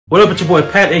What up, it's your boy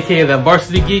Pat, aka That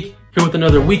Varsity Geek, here with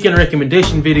another weekend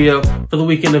recommendation video for the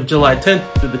weekend of July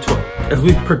 10th through the 12th. As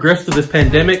we progress through this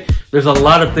pandemic, there's a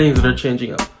lot of things that are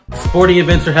changing up. Sporting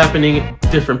events are happening at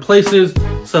different places,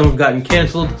 some have gotten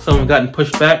canceled, some have gotten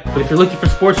pushed back. But if you're looking for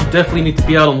sports, you definitely need to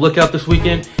be out on the lookout this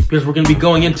weekend because we're going to be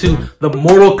going into the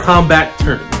Mortal Kombat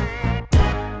tournament.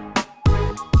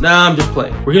 Nah, I'm just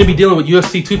playing. We're going to be dealing with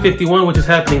UFC 251, which is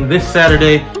happening this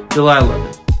Saturday, July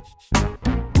 11th.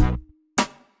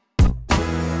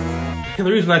 And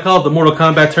the reason I call it the Mortal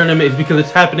Kombat tournament is because it's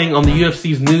happening on the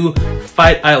UFC's new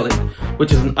Fight Island,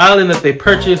 which is an island that they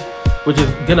purchased, which is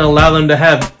going to allow them to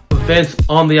have events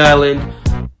on the island,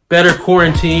 better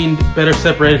quarantined, better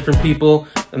separated from people.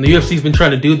 And the UFC's been trying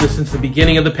to do this since the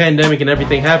beginning of the pandemic and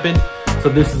everything happened. So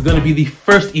this is going to be the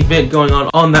first event going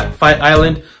on that Fight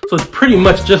Island. So it's pretty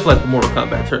much just like the Mortal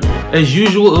Kombat tournament. As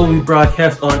usual, it will be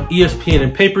broadcast on ESPN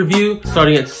and pay-per-view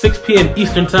starting at 6 p.m.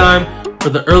 Eastern time for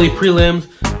the early prelims,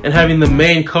 and having the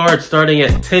main card starting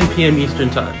at 10 p.m. Eastern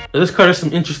time. Now this card has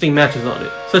some interesting matches on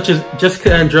it, such as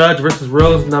Jessica Andrade versus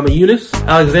Rose Namajunas,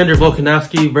 Alexander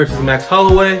Volkanovski versus Max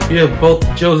Holloway. You have both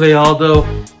Jose Aldo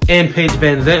and Paige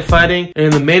Van Zandt fighting, and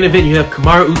in the main event you have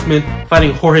Kamaru Usman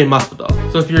fighting Jorge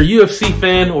Masvidal. So if you're a UFC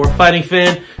fan or a fighting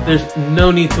fan, there's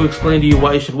no need to explain to you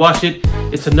why you should watch it.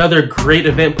 It's another great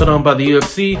event put on by the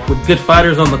UFC with good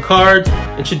fighters on the cards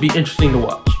and should be interesting to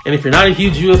watch. And if you're not a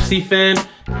huge UFC fan,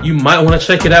 you might want to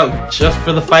check it out just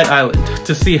for the Fight Island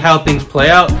to see how things play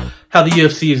out, how the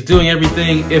UFC is doing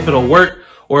everything, if it'll work,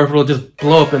 or if it'll just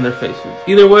blow up in their faces.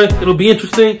 Either way, it'll be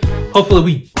interesting. Hopefully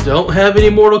we don't have any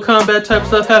Mortal Kombat type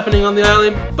stuff happening on the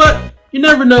island, but you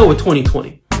never know with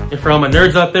 2020. And for all my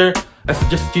nerds out there, I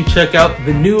suggest you check out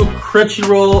the new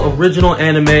Crunchyroll original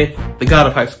anime, The God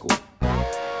of High School.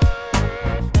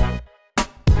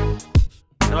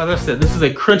 Now, as I said, this is a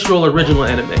Crunchyroll original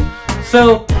anime.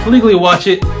 So, to legally watch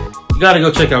it, you gotta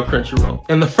go check out Crunchyroll.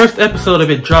 And the first episode of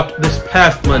it dropped this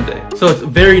past Monday. So it's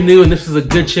very new, and this is a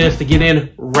good chance to get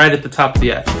in right at the top of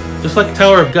the action. Just like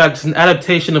Tower of God, it's an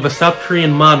adaptation of a South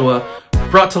Korean manhwa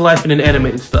brought to life in an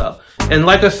animated style. And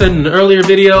like I said in an earlier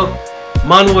video,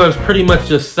 manhwa is pretty much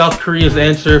just South Korea's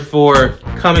answer for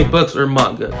comic books or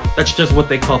manga. That's just what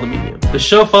they call the medium. The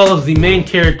show follows the main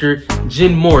character,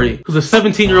 Jin Mori, who's a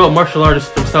 17-year-old martial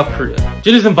artist from South Korea.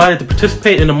 Jin is invited to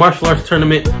participate in a martial arts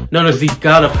tournament known as the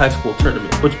God of High School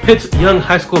tournament, which pits young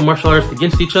high school martial artists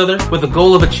against each other with the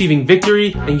goal of achieving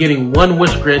victory and getting one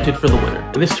wish granted for the winner.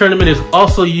 And this tournament is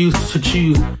also used to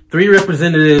choose 3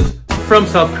 representatives from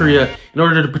South Korea in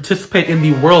order to participate in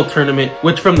the World Tournament,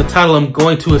 which from the title I'm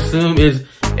going to assume is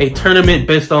a tournament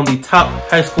based on the top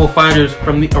high school fighters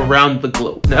from around the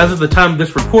globe. Now, as of the time of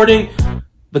this recording,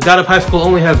 The God of High School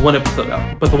only has 1 episode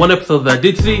out, but the 1 episode that I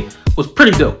did see was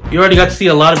pretty dope. You already got to see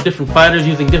a lot of different fighters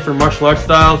using different martial arts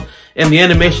styles, and the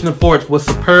animation for it was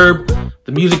superb.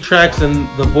 The music tracks and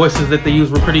the voices that they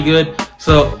used were pretty good,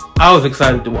 so I was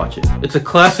excited to watch it. It's a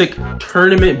classic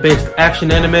tournament-based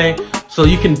action anime, so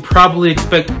you can probably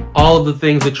expect all of the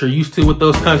things that you're used to with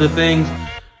those kinds of things.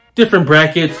 Different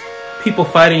brackets, people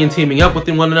fighting and teaming up with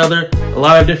one another, a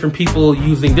lot of different people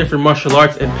using different martial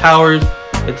arts and powers,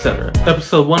 etc.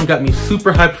 Episode 1 got me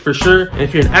super hyped for sure, and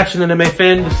if you're an action anime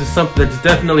fan, this is something that's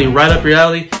definitely right up your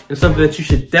alley and something that you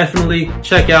should definitely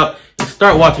check out and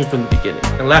start watching from the beginning.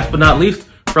 And last but not least,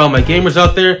 for all my gamers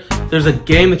out there, there's a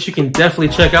game that you can definitely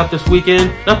check out this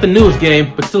weekend. Not the newest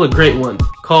game, but still a great one,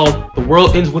 called The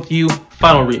World Ends With You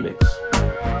Final Remix.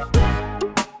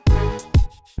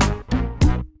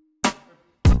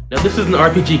 Now this is an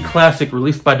RPG classic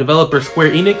released by developer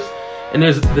Square Enix, and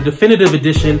is the definitive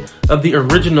edition of the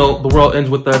original The World Ends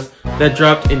With Us that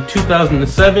dropped in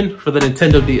 2007 for the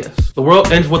Nintendo DS. The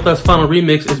World Ends With Us Final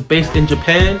Remix is based in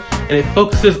Japan, and it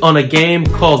focuses on a game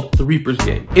called the Reaper's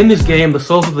Game. In this game, the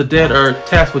souls of the dead are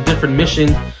tasked with different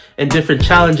missions and different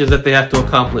challenges that they have to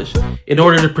accomplish in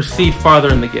order to proceed farther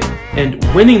in the game. And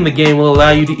winning the game will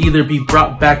allow you to either be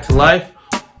brought back to life,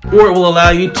 or it will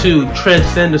allow you to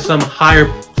transcend to some higher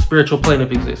spiritual plane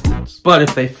of existence. But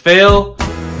if they fail,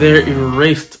 they're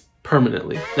erased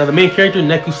permanently. Now the main character,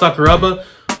 Neku Sakuraba,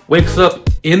 wakes up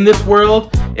in this world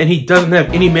and he doesn't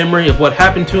have any memory of what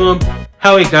happened to him,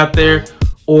 how he got there,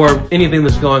 or anything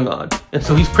that's going on. And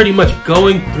so he's pretty much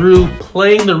going through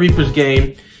playing the Reaper's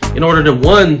Game in order to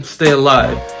 1, stay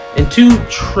alive, and 2,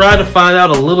 try to find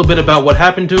out a little bit about what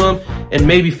happened to him and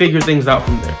maybe figure things out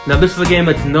from there. Now this is a game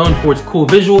that's known for its cool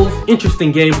visuals,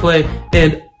 interesting gameplay,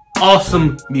 and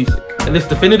awesome music. And this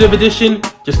definitive edition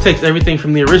just takes everything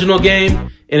from the original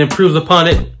game and improves upon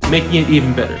it, making it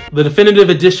even better. The Definitive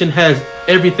Edition has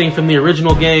everything from the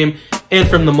original game and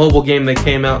from the mobile game that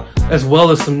came out, as well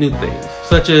as some new things,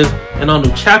 such as an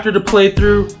all-new chapter to play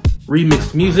through,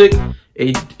 remixed music,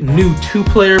 a new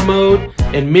 2-player mode,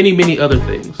 and many other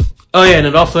things. Oh yeah, and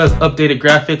it also has updated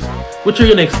graphics, which you're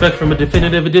gonna expect from a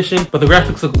Definitive Edition, but the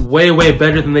graphics look way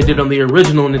better than they did on the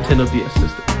original Nintendo DS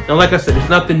system. Now, like I said, it's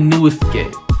not the newest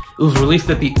game. It was released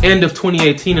at the end of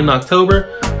 2018 in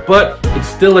October, but it's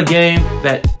still a game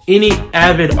that any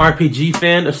avid RPG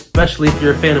fan, especially if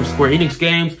you're a fan of Square Enix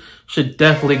games, should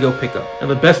definitely go pick up. And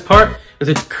the best part is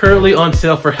it's currently on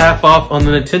sale for half off on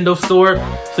the Nintendo store,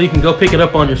 so you can go pick it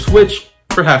up on your Switch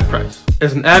for half price.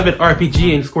 As an avid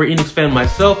RPG and Square Enix fan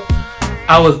myself,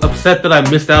 I was upset that I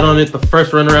missed out on it the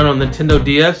first run around on Nintendo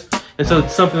DS, and so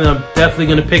it's something that I'm definitely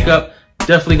going to pick up,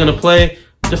 definitely going to play,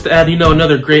 just to add, you know,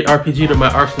 another great RPG to my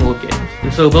arsenal of games.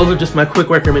 And so those are just my quick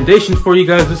recommendations for you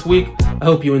guys this week. I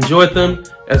hope you enjoyed them.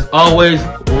 As always,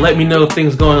 let me know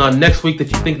things going on next week that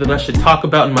you think that I should talk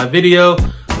about in my video.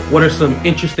 What are some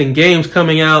interesting games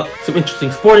coming out, some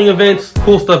interesting sporting events,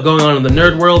 cool stuff going on in the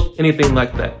nerd world, anything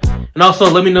like that. And also,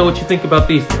 let me know what you think about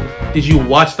these things. Did you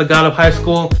watch The God of High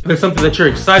School? Is there something that you're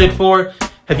excited for?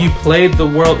 Have you played The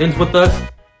World Ends With Us,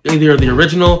 either the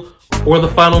original or the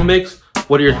final mix?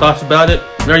 What are your thoughts about it?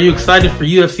 And are you excited for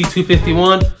UFC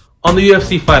 251 on the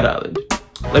UFC Fight Island?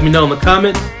 Let me know in the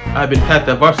comments. I've been Pat,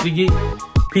 that Varsity Geek.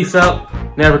 Peace out,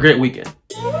 and have a great weekend.